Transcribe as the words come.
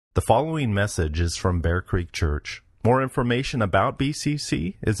The following message is from Bear Creek Church. More information about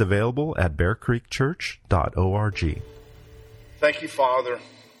BCC is available at bearcreekchurch.org. Thank you, Father,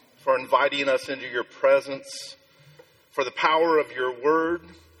 for inviting us into your presence, for the power of your word,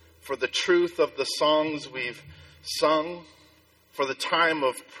 for the truth of the songs we've sung, for the time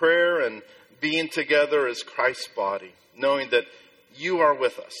of prayer and being together as Christ's body, knowing that you are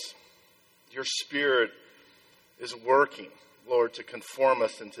with us. Your Spirit is working, Lord, to conform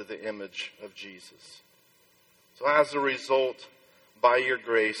us into the image of Jesus. So as a result, by your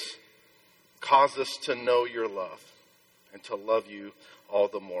grace, cause us to know your love and to love you all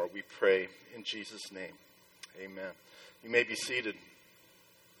the more. We pray in Jesus' name. Amen. You may be seated.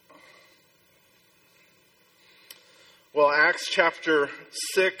 Well, Acts chapter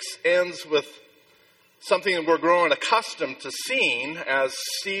 6 ends with something that we're growing accustomed to seeing as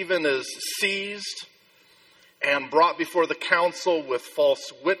Stephen is seized and brought before the council with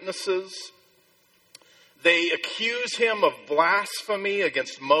false witnesses. They accuse him of blasphemy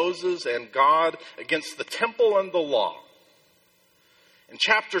against Moses and God, against the temple and the law. And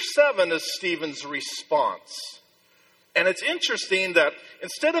chapter 7 is Stephen's response. And it's interesting that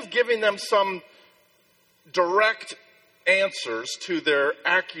instead of giving them some direct answers to their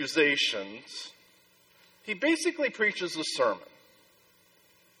accusations, he basically preaches a sermon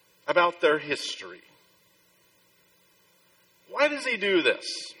about their history. Why does he do this?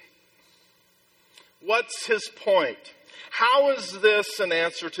 What's his point? How is this an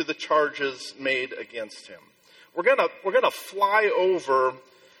answer to the charges made against him? We're gonna fly over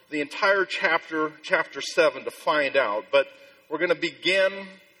the entire chapter 7 to find out, but we're going to begin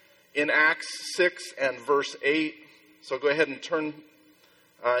in Acts 6 and verse 8. So go ahead and turn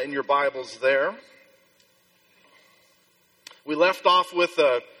in your Bibles there. We left off with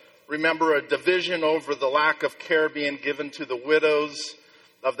a division over the lack of care being given to the widows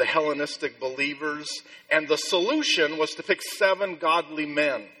of the Hellenistic believers. And the solution was to pick 7 godly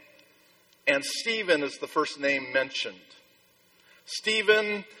men. And Stephen is the first name mentioned.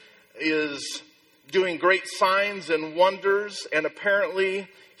 Stephen is doing great signs and wonders, and apparently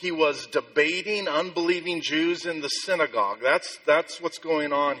he was debating unbelieving Jews in the synagogue. That's what's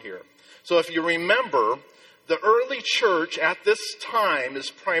going on here. So if you remember, the early church at this time is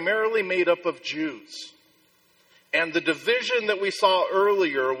primarily made up of Jews. And the division that we saw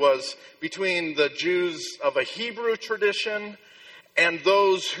earlier was between the Jews of a Hebrew tradition and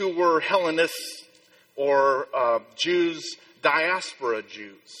those who were Hellenists or Jews, diaspora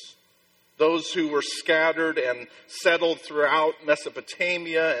Jews. Those who were scattered and settled throughout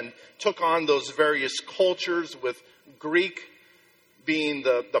Mesopotamia and took on those various cultures, with Greek being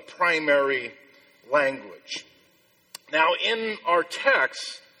the primary language. Now, in our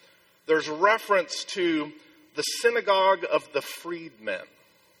text, there's reference to the synagogue of the freedmen.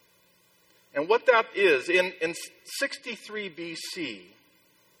 And what that is, in 63 BC,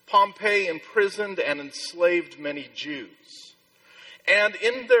 Pompey imprisoned and enslaved many Jews. And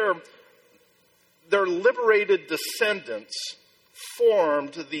in their liberated descendants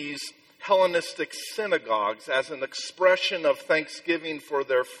formed these Hellenistic synagogues as an expression of thanksgiving for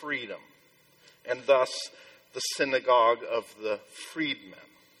their freedom, and thus the synagogue of the freedmen.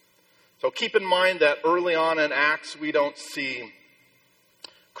 So keep in mind that early on in Acts, we don't see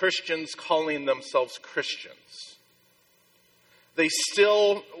Christians calling themselves Christians. They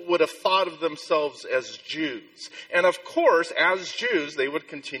still would have thought of themselves as Jews. And of course, as Jews, they would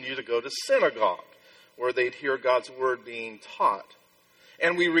continue to go to synagogue, where they'd hear God's word being taught.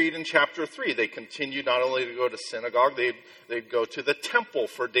 And we read in chapter 3, they continued not only to go to synagogue, they'd go to the temple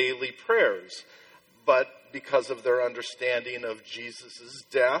for daily prayers. But because of their understanding of Jesus'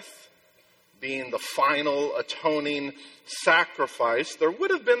 death being the final atoning sacrifice, there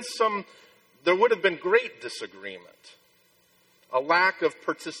would have been great disagreement. A lack of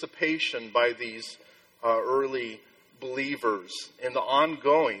participation by these early believers in the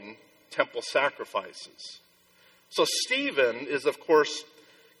ongoing temple sacrifices. So Stephen is, of course,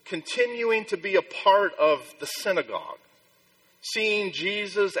 continuing to be a part of the synagogue, seeing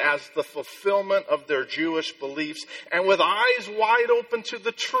Jesus as the fulfillment of their Jewish beliefs. And with eyes wide open to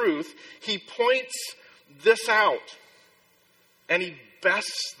the truth, he points this out, and he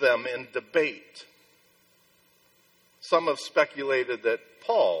bests them in debate. Some have speculated that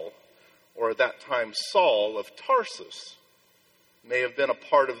Paul, or at that time Saul of Tarsus, may have been a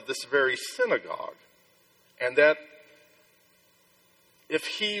part of this very synagogue, and that if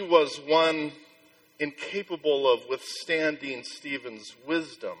he was one incapable of withstanding Stephen's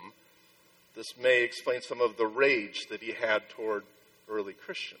wisdom, this may explain some of the rage that he had toward early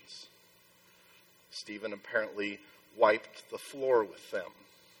Christians. Stephen apparently wiped the floor with them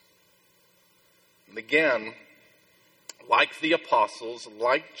And again, like the apostles,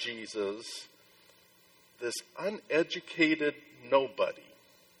 like Jesus, this uneducated nobody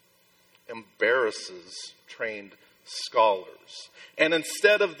embarrasses trained scholars. And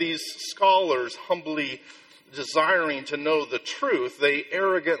instead of these scholars humbly desiring to know the truth, they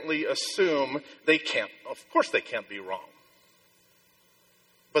arrogantly assume of course they can't be wrong.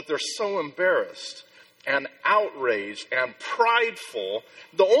 But they're so embarrassed and outraged and prideful,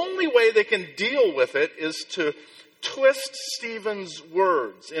 the only way they can deal with it is to twist Stephen's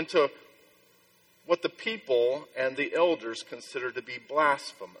words into what the people and the elders consider to be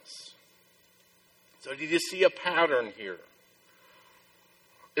blasphemous. So did you see a pattern here?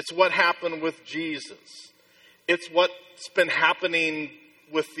 It's what happened with Jesus. It's what's been happening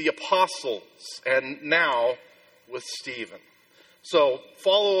with the apostles and now with Stephen. So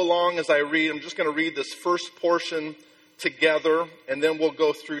follow along as I read. I'm just going to read this first portion together, and then we'll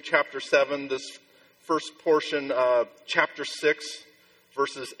go through chapter 7, this first portion, chapter 6,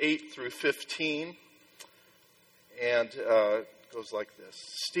 verses 8 through 15. And it goes like this.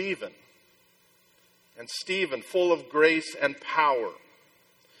 Stephen, full of grace and power,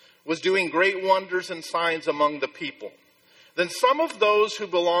 was doing great wonders and signs among the people. Then some of those who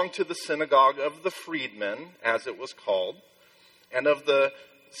belonged to the synagogue of the freedmen, as it was called, and of the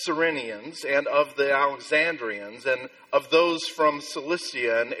Cyrenians, and of the Alexandrians, and of those from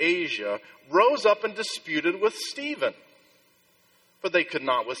Cilicia and Asia, rose up and disputed with Stephen. For they could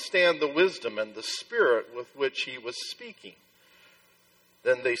not withstand the wisdom and the spirit with which he was speaking.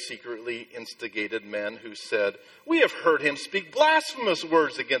 Then they secretly instigated men who said, "We have heard him speak blasphemous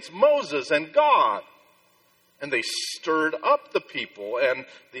words against Moses and God." And they stirred up the people and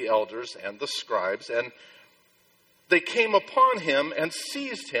the elders and the scribes, and they came upon him and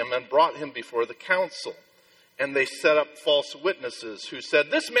seized him and brought him before the council. And they set up false witnesses who said,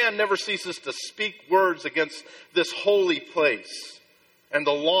 "This man never ceases to speak words against this holy place and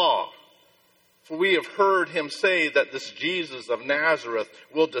the law. For we have heard him say that this Jesus of Nazareth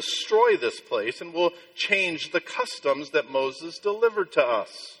will destroy this place and will change the customs that Moses delivered to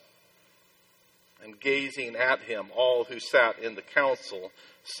us." And gazing at him, all who sat in the council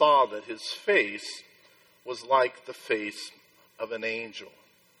saw that his face was like the face of an angel.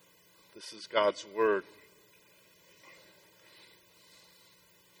 This is God's word.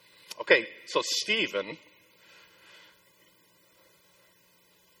 Okay, so Stephen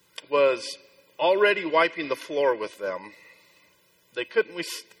was already wiping the floor with them. They couldn't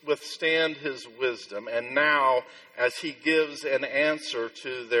withstand his wisdom. And now, as he gives an answer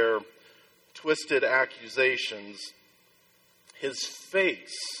to their twisted accusations, his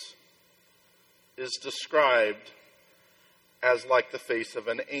face is described as like the face of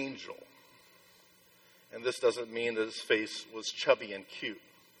an angel. And this doesn't mean that his face was chubby and cute.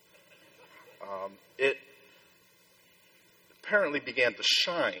 It apparently began to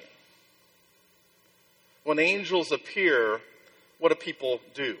shine. When angels appear, what do people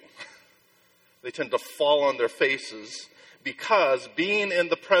do? They tend to fall on their faces because being in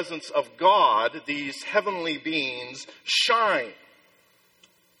the presence of God, these heavenly beings shine.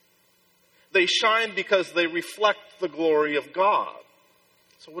 They shine because they reflect the glory of God.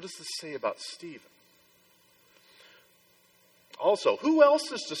 So what does this say about Stephen? Also, who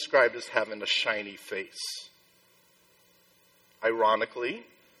else is described as having a shiny face? Ironically,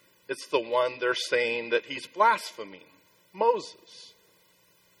 it's the one they're saying that he's blaspheming, Moses.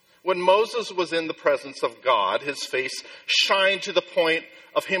 When Moses was in the presence of God, his face shined to the point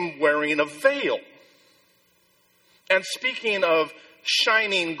of him wearing a veil. And speaking of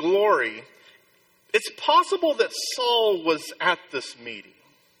shining glory, it's possible that Saul was at this meeting.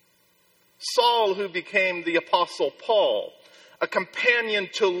 Saul, who became the Apostle Paul, a companion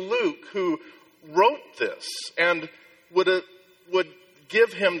to Luke, who wrote this and would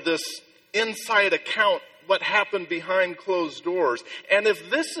give him this inside account, what happened behind closed doors. And if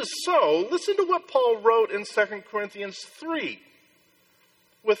this is so, listen to what Paul wrote in 2 Corinthians 3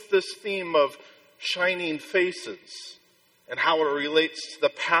 with this theme of shining faces and how it relates to the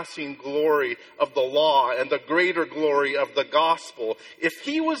passing glory of the law and the greater glory of the gospel. If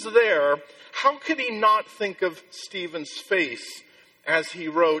he was there, how could he not think of Stephen's face as he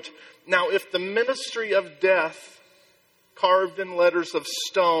wrote, "Now if the ministry of death, carved in letters of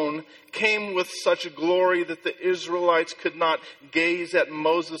stone, came with such glory that the Israelites could not gaze at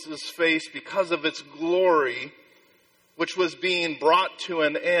Moses' face because of its glory, which was being brought to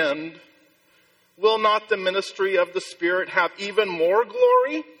an end, will not the ministry of the Spirit have even more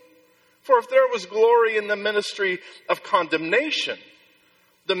glory? For if there was glory in the ministry of condemnation,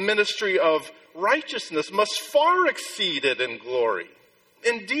 the ministry of righteousness must far exceed it in glory.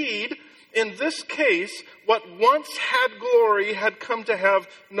 Indeed, In this case, what once had glory had come to have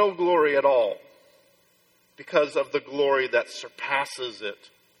no glory at all, because of the glory that surpasses it.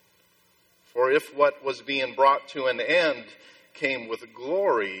 For if what was being brought to an end came with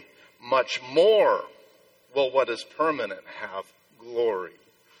glory, much more will what is permanent have glory.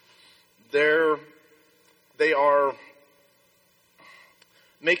 They are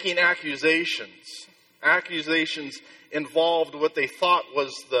making accusations. Accusations involved what they thought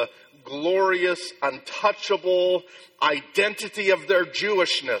was the glorious, untouchable identity of their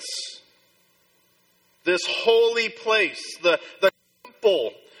Jewishness. This holy place, the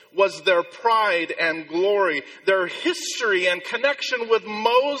temple, was their pride and glory, their history and connection with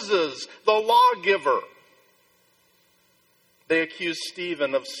Moses, the lawgiver. They accused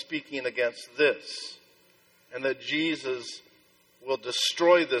Stephen of speaking against this, and that Jesus will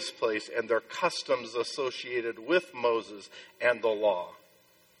destroy this place and their customs associated with Moses and the law.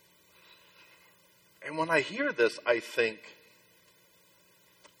 And when I hear this, I think,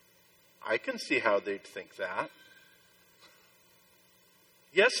 I can see how they'd think that.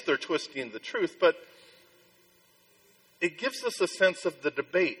 Yes, they're twisting the truth, but it gives us a sense of the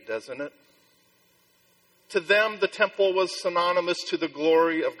debate, doesn't it? To them, the temple was synonymous to the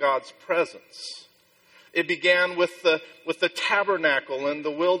glory of God's presence. It began with the tabernacle in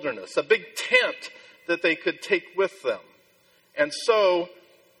the wilderness, a big tent that they could take with them. And so,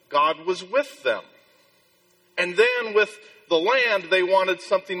 God was with them. And then with the land, they wanted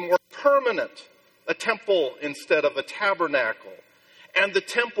something more permanent, a temple instead of a tabernacle. And the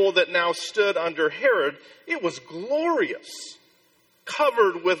temple that now stood under Herod, it was glorious,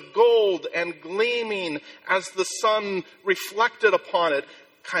 covered with gold and gleaming as the sun reflected upon it,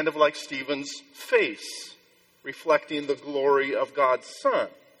 kind of like Stephen's face, reflecting the glory of God's Son.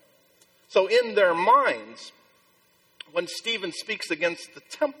 So in their minds, when Stephen speaks against the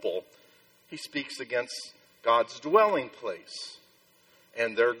temple, he speaks against God's dwelling place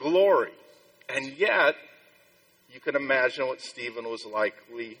and their glory. And yet, you can imagine what Stephen was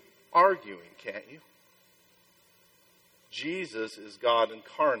likely arguing, can't you? Jesus is God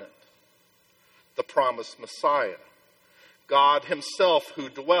incarnate, the promised Messiah. God himself who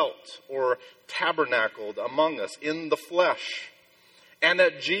dwelt or tabernacled among us in the flesh. And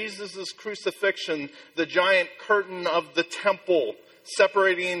at Jesus' crucifixion, the giant curtain of the temple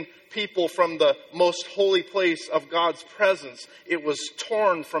separating people from the most holy place of God's presence, it was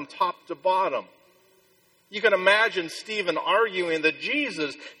torn from top to bottom. You can imagine Stephen arguing that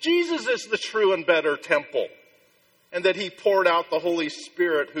Jesus is the true and better temple, and that he poured out the Holy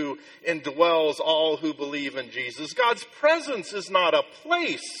Spirit who indwells all who believe in Jesus. God's presence is not a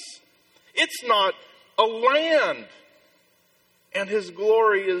place. It's not a land. And his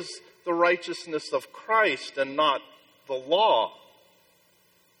glory is the righteousness of Christ and not the law.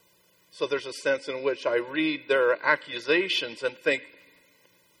 So there's a sense in which I read their accusations and think,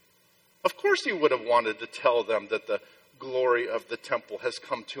 of course he would have wanted to tell them that the glory of the temple has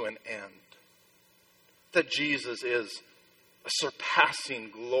come to an end. That Jesus is a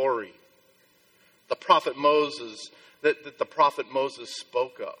surpassing glory. The prophet Moses, that the prophet Moses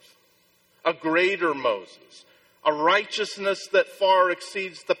spoke of. A greater Moses. A righteousness that far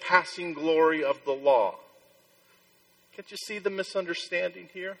exceeds the passing glory of the law. Can't you see the misunderstanding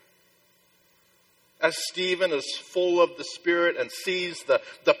here? As Stephen is full of the Spirit and sees the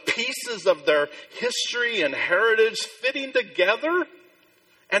pieces of their history and heritage fitting together,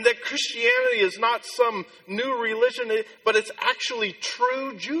 and that Christianity is not some new religion, but it's actually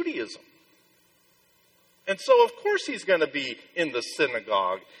true Judaism. And so, of course, he's going to be in the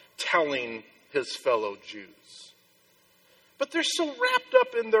synagogue telling his fellow Jews. But they're so wrapped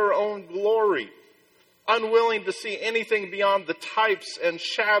up in their own glory, unwilling to see anything beyond the types and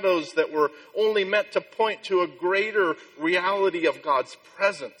shadows that were only meant to point to a greater reality of God's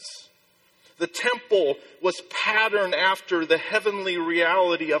presence. The temple was patterned after the heavenly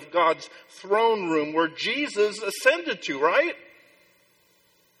reality of God's throne room where Jesus ascended to, right?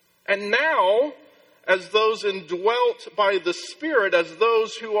 And now, as those indwelt by the Spirit, as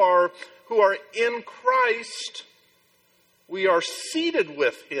those who are in Christ, we are seated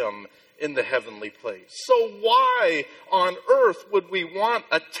with him in the heavenly place. So why on earth would we want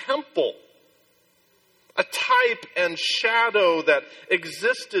a temple? A type and shadow that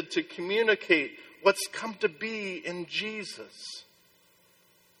existed to communicate what's come to be in Jesus.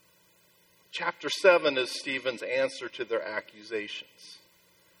 Chapter 7 is Stephen's answer to their accusations.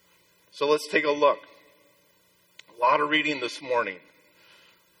 So let's take a look. A lot of reading this morning.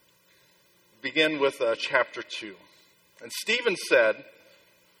 Begin with chapter 2. And Stephen said,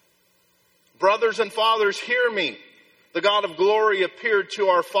 "Brothers and fathers, hear me. The God of glory appeared to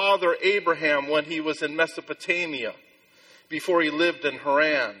our father Abraham when he was in Mesopotamia, before he lived in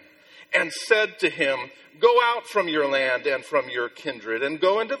Haran, and said to him, go out from your land and from your kindred, and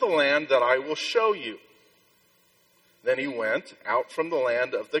go into the land that I will show you. Then he went out from the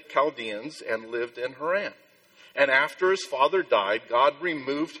land of the Chaldeans and lived in Haran. And after his father died, God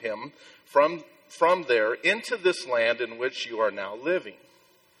removed him from there into this land in which you are now living.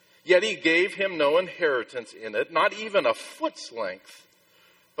 Yet he gave him no inheritance in it, not even a foot's length,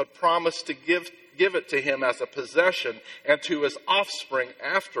 but promised to give it to him as a possession and to his offspring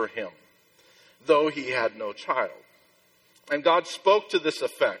after him, though he had no child. And God spoke to this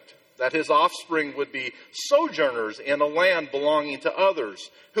effect, that his offspring would be sojourners in a land belonging to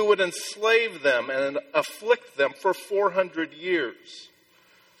others, who would enslave them and afflict them for 400 years.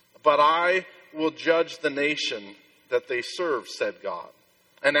 But I will judge the nation that they serve, said God.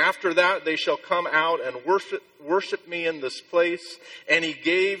 And after that they shall come out and worship me in this place. And he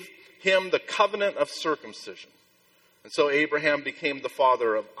gave him the covenant of circumcision. And so Abraham became the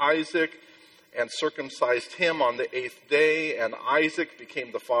father of Isaac, and circumcised him on the 8th day, and Isaac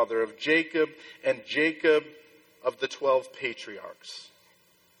became the father of Jacob, and Jacob of the 12 patriarchs.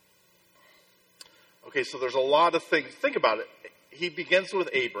 Okay, so there's a lot of things. Think about it. He begins with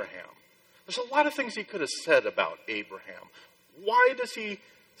Abraham. There's a lot of things he could have said about Abraham. Why does he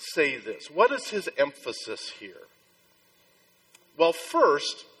say this? What is his emphasis here? Well,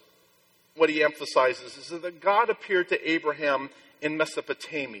 first, what he emphasizes is that God appeared to Abraham in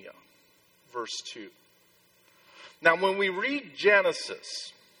Mesopotamia. Verse 2. Now, when we read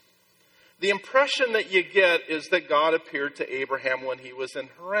Genesis, the impression that you get is that God appeared to Abraham when he was in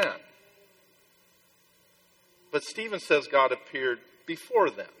Haran. But Stephen says God appeared before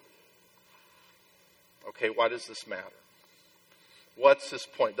then. Okay, why does this matter? What's his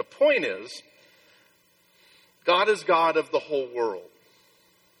point? The point is, God is God of the whole world.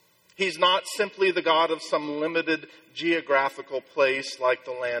 He's not simply the God of some limited geographical place like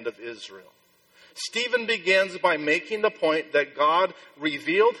the land of Israel. Stephen begins by making the point that God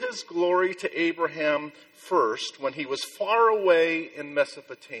revealed his glory to Abraham first when he was far away in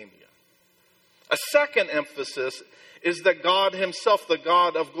Mesopotamia. A second emphasis is that God himself, the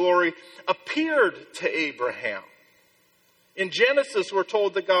God of glory, appeared to Abraham. In Genesis, we're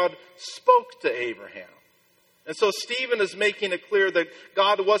told that God spoke to Abraham. And so Stephen is making it clear that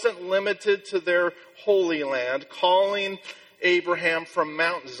God wasn't limited to their holy land, calling Abraham from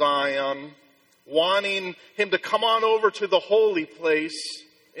Mount Zion, wanting him to come on over to the holy place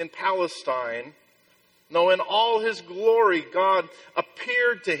in Palestine. No, in all his glory, God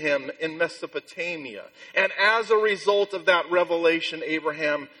appeared to him in Mesopotamia. And as a result of that revelation,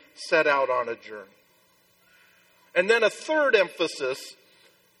 Abraham set out on a journey. And then a third emphasis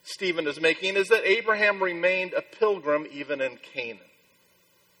Stephen is making is that Abraham remained a pilgrim even in Canaan.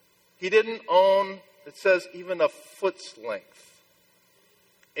 He didn't own, it says, even a foot's length.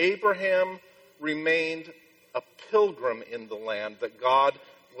 Abraham remained a pilgrim in the land that God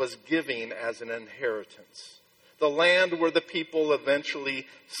was giving as an inheritance. The land where the people eventually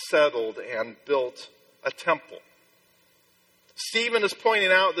settled and built a temple. Stephen is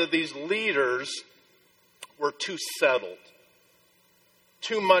pointing out that these leaders were too settled,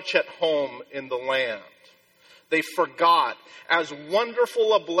 too much at home in the land. They forgot, as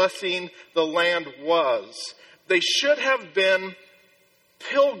wonderful a blessing the land was, they should have been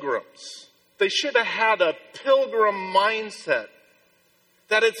pilgrims. They should have had a pilgrim mindset.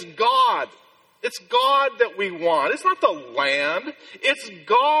 That it's God. It's God that we want. It's not the land. It's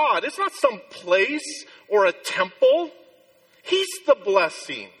God. It's not some place or a temple. He's the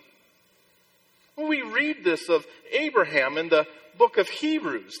blessing. When we read this of Abraham in the book of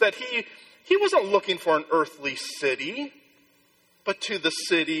Hebrews, that he wasn't looking for an earthly city, but to the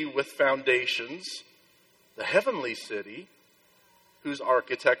city with foundations, the heavenly city, whose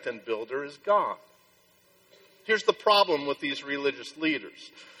architect and builder is God. Here's the problem with these religious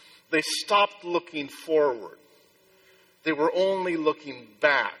leaders. They stopped looking forward. They were only looking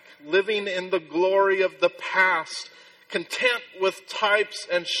back, living in the glory of the past, content with types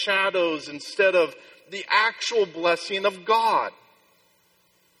and shadows instead of the actual blessing of God.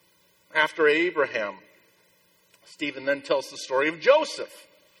 After Abraham, Stephen then tells the story of Joseph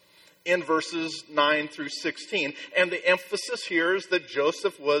in verses 9 through 16. And the emphasis here is that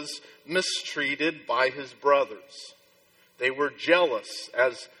Joseph was mistreated by his brothers. They were jealous,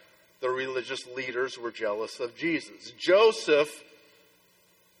 as the religious leaders were jealous of Jesus. Joseph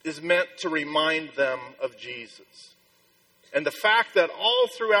is meant to remind them of Jesus. And the fact that all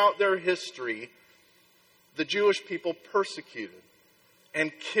throughout their history, the Jewish people persecuted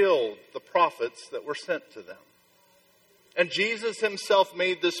and killed the prophets that were sent to them. And Jesus himself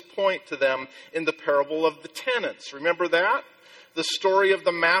made this point to them in the parable of the tenants. Remember that? The story of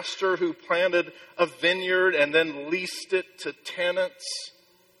the master who planted a vineyard and then leased it to tenants,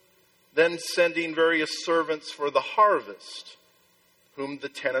 then sending various servants for the harvest, whom the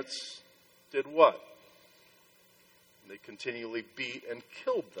tenants did what? They continually beat and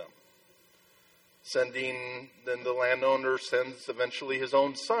killed them. Then the landowner sends eventually his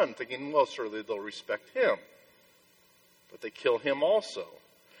own son, thinking, well, surely they'll respect him. But they kill him also.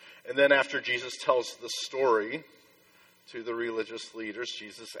 And then after Jesus tells the story to the religious leaders,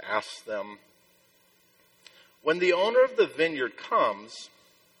 Jesus asks them, when the owner of the vineyard comes,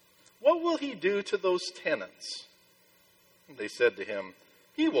 what will he do to those tenants? And they said to him,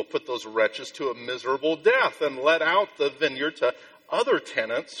 he will put those wretches to a miserable death and let out the vineyard to other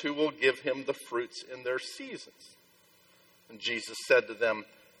tenants who will give him the fruits in their seasons. And Jesus said to them,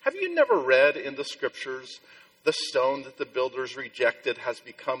 have you never read in the scriptures, the stone that the builders rejected has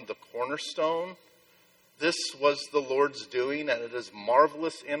become the cornerstone? This was the Lord's doing, and it is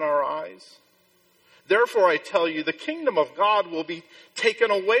marvelous in our eyes. Therefore, I tell you, the kingdom of God will be taken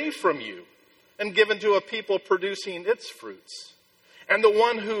away from you and given to a people producing its fruits. And the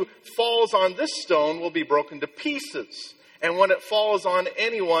one who falls on this stone will be broken to pieces. And when it falls on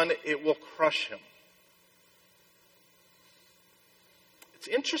anyone, it will crush him. It's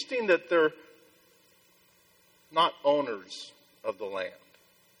interesting that they're not owners of the land,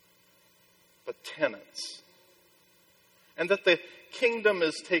 but tenants. And that the kingdom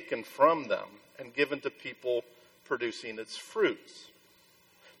is taken from them and given to people producing its fruits.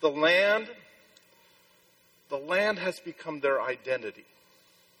 The land has become their identity,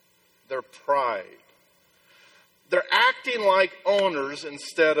 their pride. They're acting like owners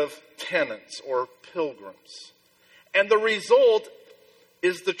instead of tenants or pilgrims. And the result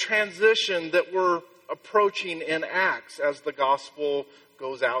is the transition that we're approaching in Acts as the gospel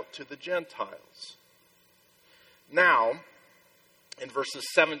goes out to the Gentiles. Now, in verses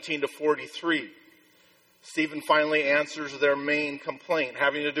 17 to 43, Stephen finally answers their main complaint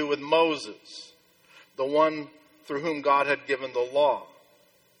having to do with Moses, the one through whom God had given the law.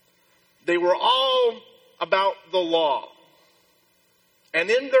 They were all about the law. And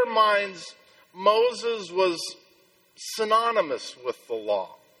in their minds, Moses was synonymous with the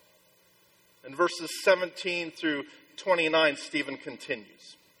law. In verses 17 through 29, Stephen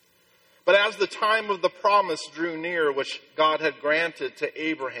continues. But as the time of the promise drew near, which God had granted to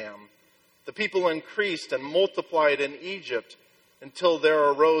Abraham, the people increased and multiplied in Egypt until there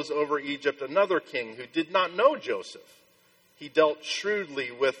arose over Egypt another king who did not know Joseph. He dealt shrewdly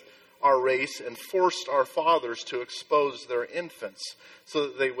with our race and forced our fathers to expose their infants so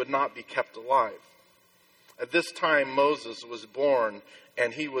that they would not be kept alive. At this time, Moses was born,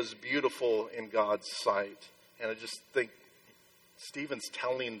 and he was beautiful in God's sight. And I just think Stephen's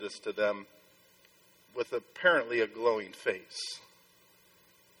telling this to them with apparently a glowing face.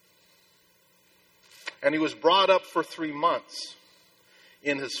 And he was brought up for 3 months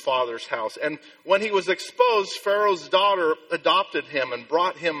in his father's house. And when he was exposed, Pharaoh's daughter adopted him and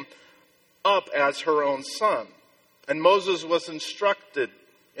brought him up as her own son. And Moses was instructed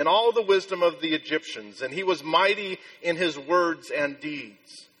in all the wisdom of the Egyptians, and he was mighty in his words and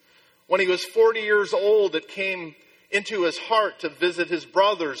deeds. When he was 40 years old, it came into his heart to visit his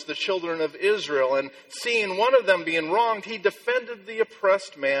brothers, the children of Israel, and seeing one of them being wronged, he defended the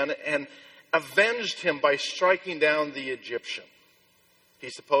oppressed man and avenged him by striking down the Egyptian. He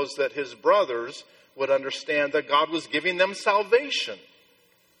supposed that his brothers would understand that God was giving them salvation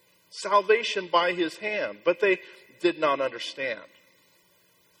by his hand, but they did not understand.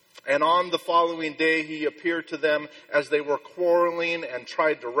 And on the following day, he appeared to them as they were quarreling and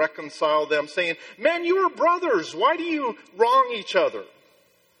tried to reconcile them, saying, "Men, you are brothers. Why do you wrong each other?"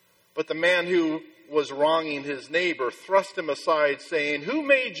 But the man who was wronging his neighbor thrust him aside, saying, "Who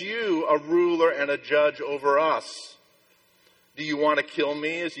made you a ruler and a judge over us? Do you want to kill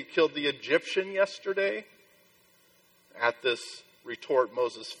me as you killed the Egyptian yesterday?" At this retort,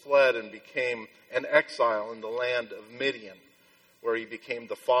 Moses fled and became an exile in the land of Midian, where he became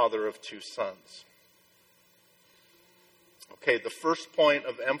the father of 2 sons. Okay, the first point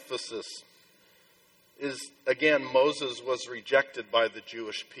of emphasis is, again, Moses was rejected by the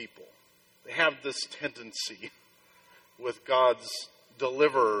Jewish people. They have this tendency with God's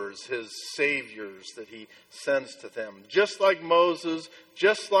deliverers, his saviors that he sends to them. Just like Moses,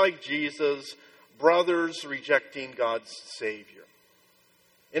 just like Jesus, brothers rejecting God's Savior.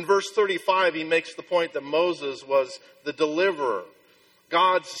 In verse 35, he makes the point that Moses was the deliverer,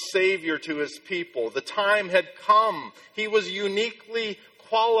 God's Savior to his people. The time had come. He was uniquely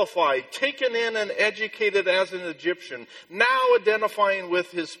qualified, taken in and educated as an Egyptian, now identifying with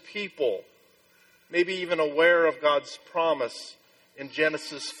his people, maybe even aware of God's promise in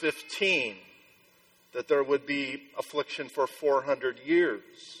Genesis 15 that there would be affliction for 400 years.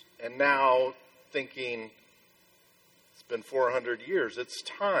 And now thinking, it's been 400 years, it's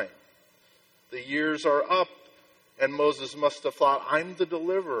time. The years are up, and Moses must have thought, I'm the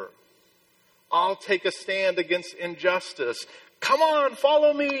deliverer. I'll take a stand against injustice. Come on,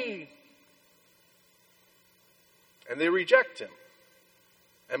 follow me. And they reject him.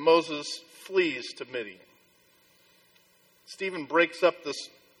 And Moses flees to Midian. Stephen breaks up this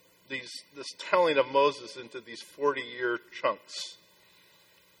telling of Moses into these 40-year chunks.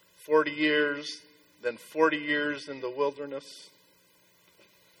 40 years, then 40 years in the wilderness.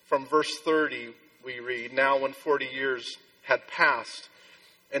 From verse 30, we read, now when 40 years had passed,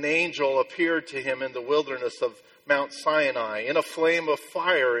 an angel appeared to him in the wilderness of Mount Sinai, in a flame of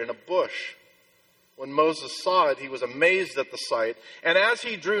fire in a bush. When Moses saw it, he was amazed at the sight. And as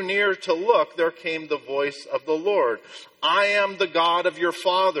he drew near to look, there came the voice of the Lord. I am the God of your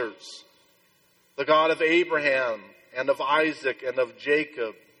fathers, the God of Abraham and of Isaac and of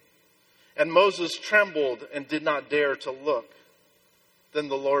Jacob. And Moses trembled and did not dare to look. Then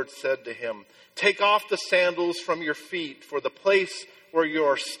the Lord said to him, take off the sandals from your feet, for the place where you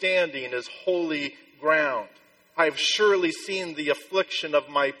are standing is holy ground. I have surely seen the affliction of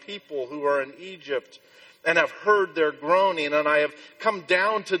my people who are in Egypt, and have heard their groaning, and I have come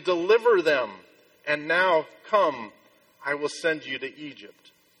down to deliver them. And now come, I will send you to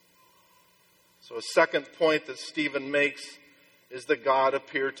Egypt. So a second point that Stephen makes is that God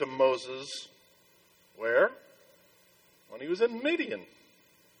appeared to Moses where? When he was in Midian.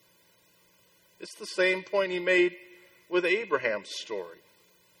 It's the same point he made with Abraham's story.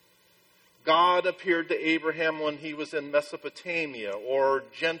 God appeared to Abraham when he was in Mesopotamia or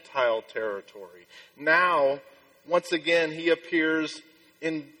Gentile territory. Now, once again, he appears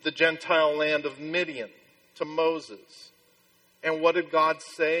in the Gentile land of Midian to Moses. And what did God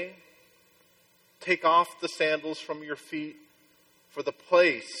say? Take off the sandals from your feet, for the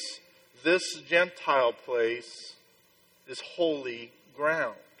place, this Gentile place, is holy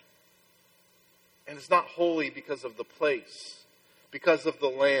ground. And it's not holy because of the place, because of the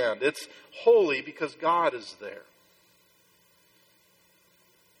land. It's holy because God is there.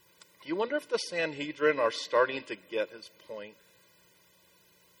 Do you wonder if the Sanhedrin are starting to get his point?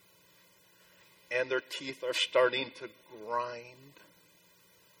 And their teeth are starting to grind?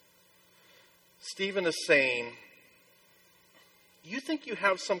 Stephen is saying, you think you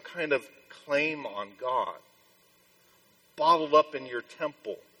have some kind of claim on God bottled up in your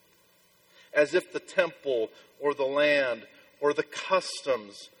temple, as if the temple or the land or the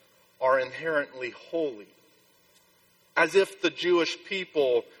customs are inherently holy, as if the Jewish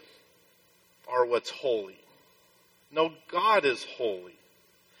people are what's holy. No, God is holy.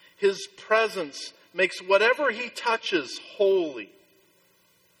 His presence makes whatever he touches holy.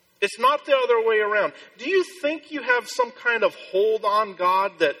 It's not the other way around. Do you think you have some kind of hold on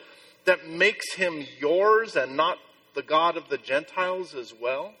God that makes him yours and not the God of the Gentiles as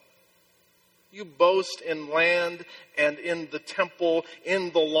well? You boast in land and in the temple,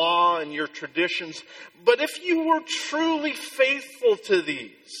 in the law and your traditions. But if you were truly faithful to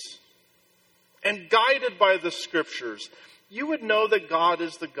these and guided by the Scriptures, you would know that God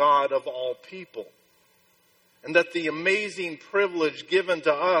is the God of all people, and that the amazing privilege given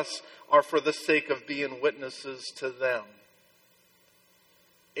to us are for the sake of being witnesses to them.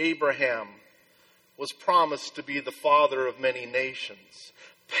 Abraham was promised to be the father of many nations.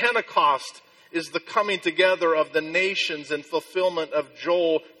 Pentecost is the coming together of the nations in fulfillment of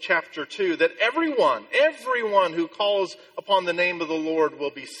Joel chapter 2, that everyone who calls upon the name of the Lord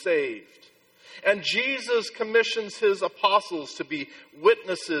will be saved. And Jesus commissions his apostles to be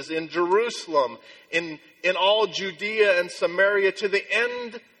witnesses in Jerusalem, in all Judea and Samaria, to the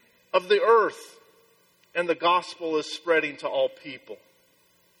end of the earth. And the gospel is spreading to all people.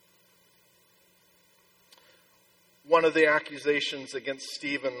 One of the accusations against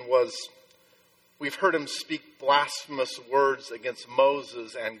Stephen was, we've heard him speak blasphemous words against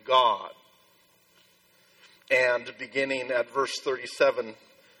Moses and God. And beginning at verse 37,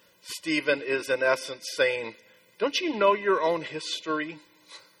 Stephen is in essence saying, don't you know your own history?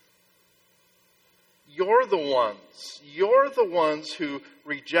 You're the ones who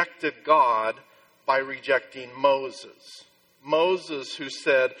rejected God by rejecting Moses. Moses who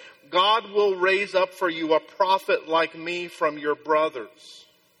said, God will raise up for you a prophet like me from your brothers.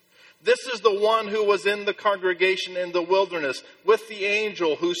 This is the one who was in the congregation in the wilderness with the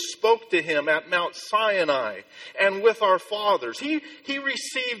angel who spoke to him at Mount Sinai and with our fathers. He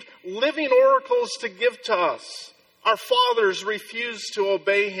received living oracles to give to us. Our fathers refused to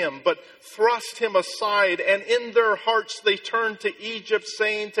obey him, but thrust him aside, and in their hearts they turned to Egypt,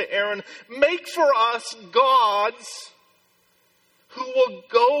 saying to Aaron, "Make for us gods who will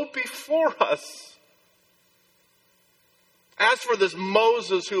go before us. As for this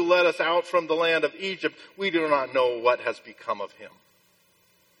Moses who led us out from the land of Egypt, we do not know what has become of him."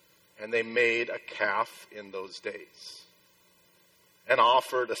 And they made a calf in those days and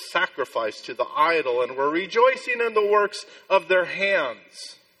offered a sacrifice to the idol and were rejoicing in the works of their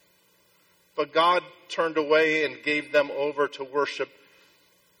hands. But God turned away and gave them over to worship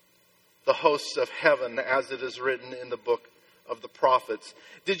the hosts of heaven, as it is written in the book of the prophets.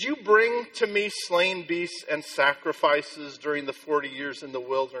 "Did you bring to me slain beasts and sacrifices during the 40 years in the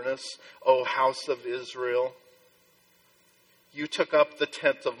wilderness, O house of Israel? You took up the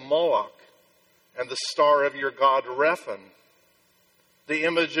tent of Moloch and the star of your god Rephan, the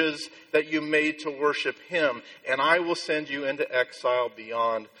images that you made to worship him, and I will send you into exile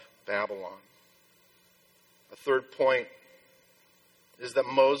beyond Babylon." A third point is that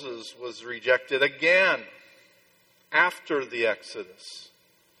Moses was rejected again after the Exodus.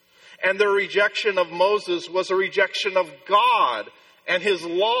 And their rejection of Moses was a rejection of God and his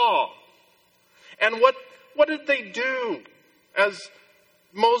law. And what did they do as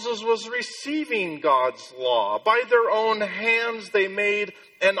Moses was receiving God's law? By their own hands they made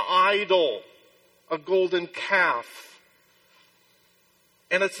an idol, a golden calf.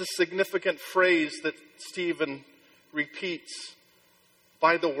 And it's a significant phrase that Stephen repeats: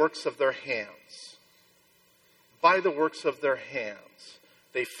 by the works of their hands. By the works of their hands,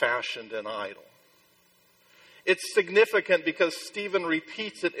 they fashioned an idol. It's significant because Stephen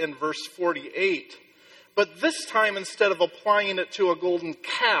repeats it in verse 48. But this time, instead of applying it to a golden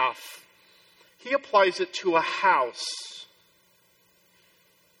calf, he applies it to a house.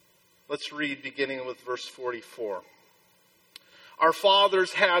 Let's read beginning with verse 44. "Our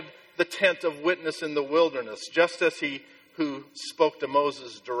fathers had the tent of witness in the wilderness, just as he who spoke to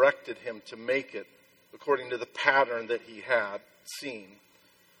Moses directed him to make it, according to the pattern that he had seen.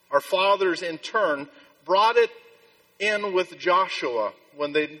 Our fathers, in turn, brought it in with Joshua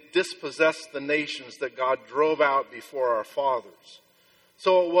when they dispossessed the nations that God drove out before our fathers.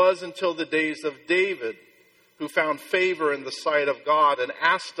 So it was until the days of David, who found favor in the sight of God and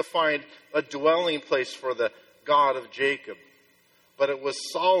asked to find a dwelling place for the God of Jacob. But it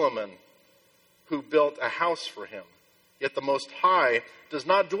was Solomon who built a house for him. Yet the Most High does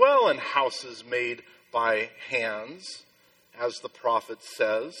not dwell in houses made by hands, as the prophet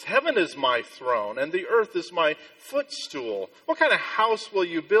says. Heaven is my throne, and the earth is my footstool. What kind of house will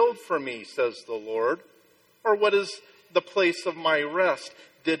you build for me, says the Lord? Or what is the place of my rest?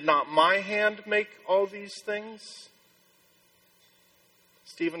 Did not my hand make all these things?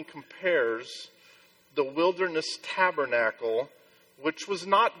 Stephen compares the wilderness tabernacle, which was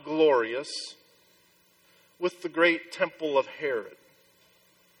not glorious, with the great temple of Herod.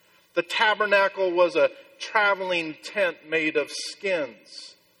 The tabernacle was a traveling tent made of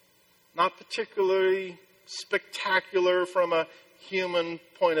skins, not particularly spectacular from a human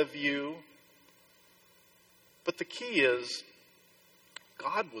point of view. But the key is,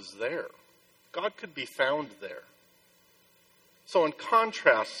 God was there. God could be found there. So in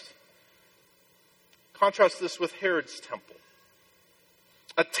contrast this with Herod's temple.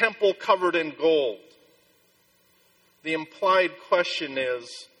 A temple covered in gold. The implied question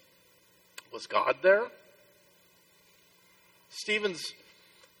is, was God there? Stephen's,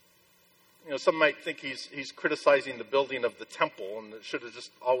 some might think he's criticizing the building of the temple and it should have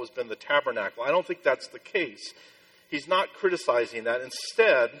just always been the tabernacle. I don't think that's the case. He's not criticizing that.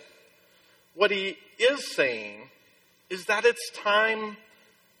 Instead, what he is saying is that it's time,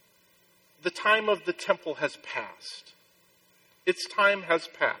 the time of the temple has passed. Its time has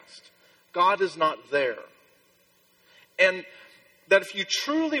passed. God is not there. And that if you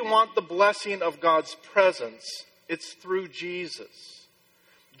truly want the blessing of God's presence, it's through Jesus.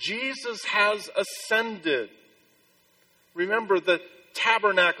 Jesus has ascended. Remember, the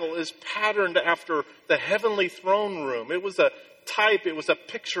tabernacle is patterned after the heavenly throne room. It was a type, it was a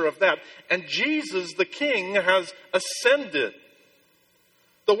picture of that. And Jesus, the King, has ascended.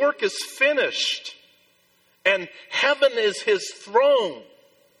 The work is finished. And heaven is his throne.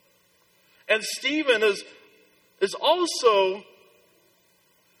 And Stephen is also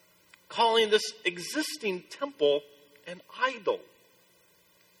calling this existing temple an idol.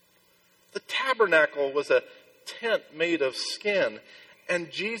 The tabernacle was a tent made of skin,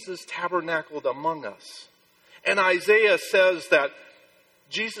 and Jesus tabernacled among us. And Isaiah says that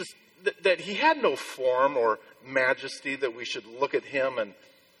Jesus, that he had no form or majesty that we should look at him, and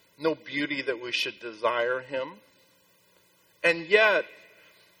no beauty that we should desire him. And yet,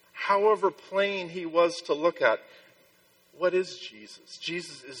 however plain he was to look at, what is Jesus?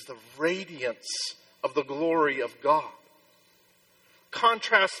 Jesus is the radiance of the glory of God.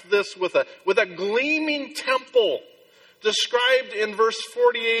 Contrast this with a gleaming temple described in verse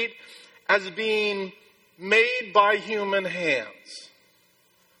 48 as being made by human hands.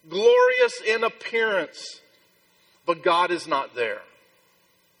 Glorious in appearance, but God is not there.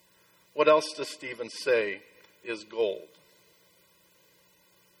 What else does Stephen say is gold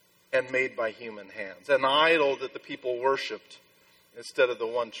and made by human hands? An idol that the people worshipped instead of the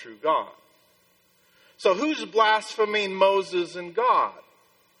one true God. So who's blaspheming Moses and God?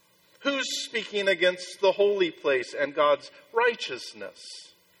 Who's speaking against the holy place and God's righteousness?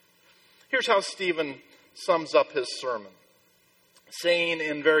 Here's how Stephen sums up his sermon, saying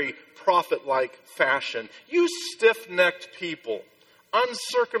in very prophet-like fashion, "You stiff-necked people,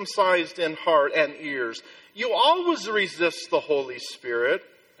 uncircumcised in heart and ears, you always resist the Holy Spirit,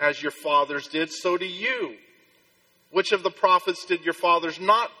 as your fathers did, so do you. Which of the prophets did your fathers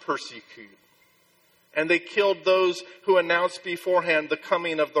not persecute? And they killed those who announced beforehand the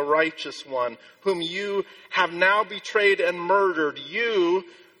coming of the righteous one, whom you have now betrayed and murdered, you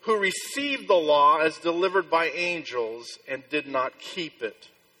who received the law as delivered by angels and did not keep it.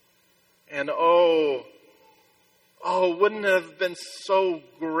 And wouldn't it have been so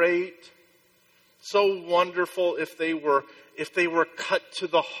great, so wonderful if they were cut to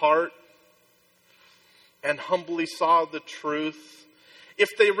the heart and humbly saw the truth?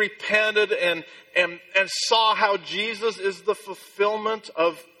 If they repented and saw how Jesus is the fulfillment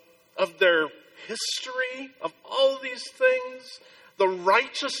of their history, of all these things, the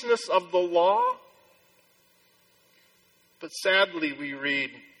righteousness of the law. But sadly we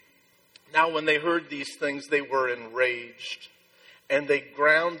read, now when they heard these things, they were enraged, and they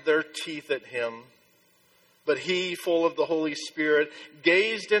ground their teeth at him. But he, full of the Holy Spirit,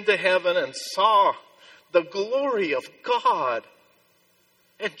 gazed into heaven and saw the glory of God,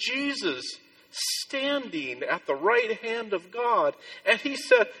 and Jesus standing at the right hand of God. And he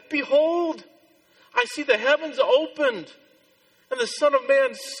said, "Behold, I see the heavens opened, and the Son of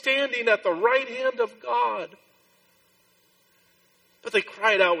Man standing at the right hand of God." But they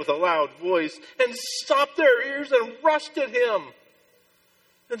cried out with a loud voice and stopped their ears and rushed at him.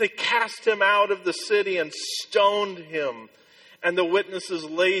 Then they cast him out of the city and stoned him. And the witnesses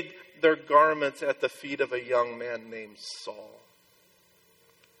laid their garments at the feet of a young man named Saul.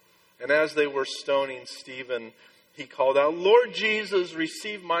 And as they were stoning Stephen, he called out, "Lord Jesus,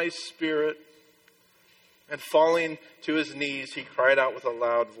 receive my spirit." And falling to his knees, he cried out with a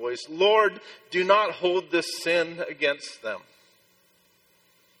loud voice, "Lord, do not hold this sin against them."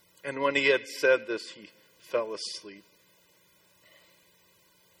 And when he had said this, he fell asleep.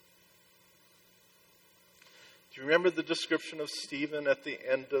 Do you remember the description of Stephen at the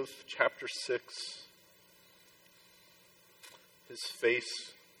end of chapter 6? His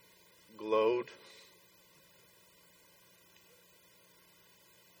face glowed.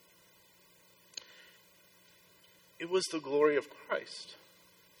 It was the glory of Christ.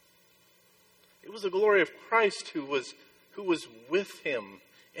 It was the glory of Christ who was with him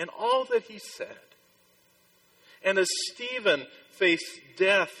in all that he said. And as Stephen faced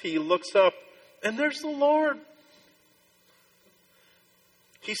death, he looks up, and there's the Lord.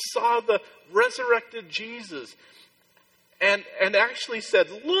 He saw the resurrected Jesus and actually said,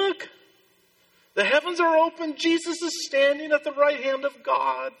 "Look, the heavens are open. Jesus is standing at the right hand of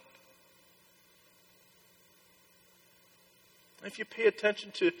God." If you pay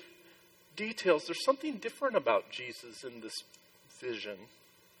attention to details, there's something different about Jesus in this vision.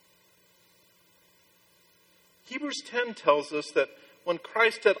 Hebrews 10 tells us that when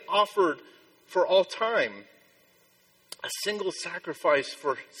Christ had offered for all time a single sacrifice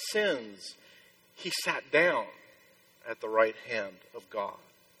for sins, he sat down at the right hand of God.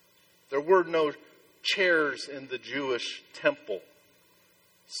 There were no chairs in the Jewish temple,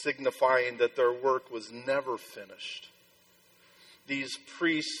 signifying that their work was never finished. These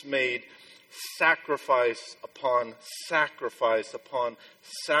priests made sacrifice upon sacrifice upon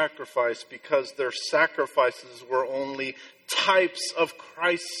sacrifice because their sacrifices were only types of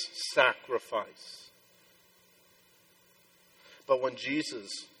Christ's sacrifice. But when Jesus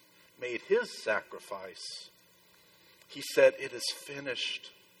made his sacrifice, he said, "It is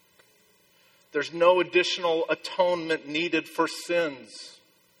finished." There's no additional atonement needed for sins.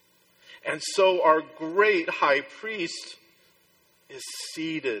 And so our great high priest is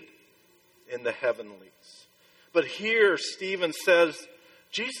seated in the heavenlies. But here Stephen says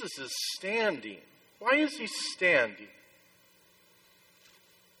Jesus is standing. Why is he standing?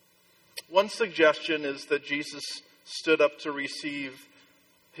 One suggestion is that Jesus stood up to receive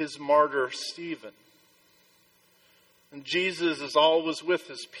his martyr Stephen. And Jesus is always with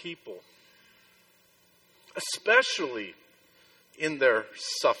his people, especially in their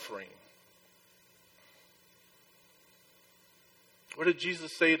suffering. What did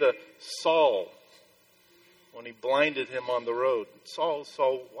Jesus say to Saul when he blinded him on the road? Saul,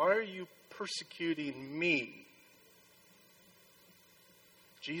 Saul, why are you persecuting me?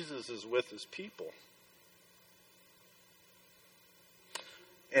 Jesus is with his people.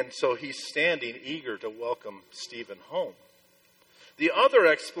 And so he's standing eager to welcome Stephen home. The other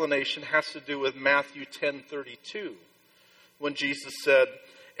explanation has to do with Matthew 10:32, when Jesus said,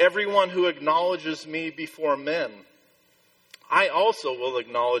 "Everyone who acknowledges me before men, I also will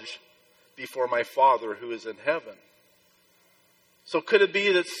acknowledge before my Father who is in heaven." So could it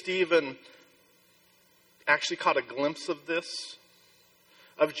be that Stephen actually caught a glimpse of this?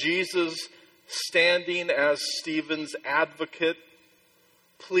 Of Jesus standing as Stephen's advocate,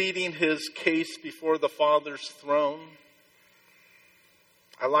 pleading his case before the Father's throne?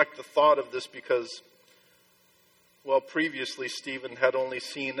 I like the thought of this because, well, previously Stephen had only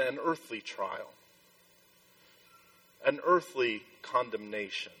seen an earthly trial, an earthly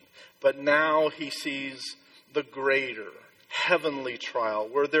condemnation. But now he sees the greater, heavenly trial,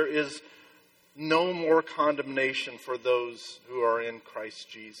 where there is no more condemnation for those who are in Christ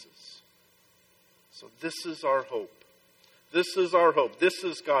Jesus. So this is our hope. This is our hope. This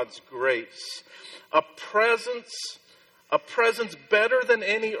is God's grace. A presence better than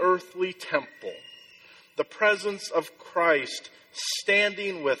any earthly temple. The presence of Christ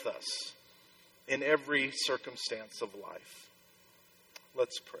standing with us in every circumstance of life.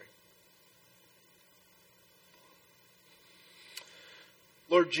 Let's pray.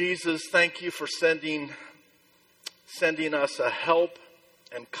 Lord Jesus, thank you for sending us a help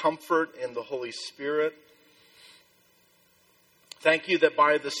and comfort in the Holy Spirit. Thank you that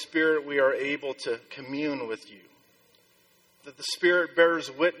by the Spirit we are able to commune with you. That the Spirit bears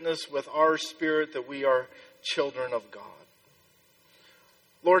witness with our spirit that we are children of God.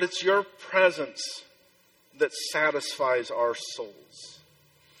 Lord, it's your presence that satisfies our souls.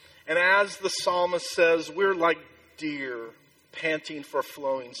 And as the psalmist says, we're like deer panting for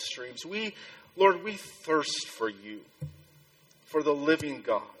flowing streams. Lord, we thirst for you, for the living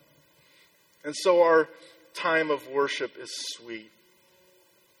God. And so our time of worship is sweet.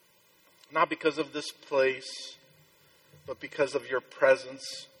 Not because of this place, but because of your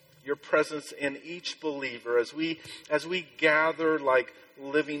presence in each believer as we gather like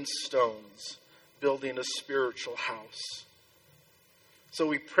living stones, building a spiritual house. So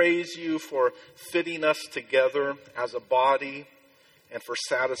we praise you for fitting us together as a body and for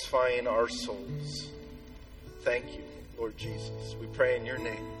satisfying our souls. Thank you, Lord Jesus. We pray in your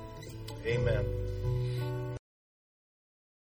name. Amen.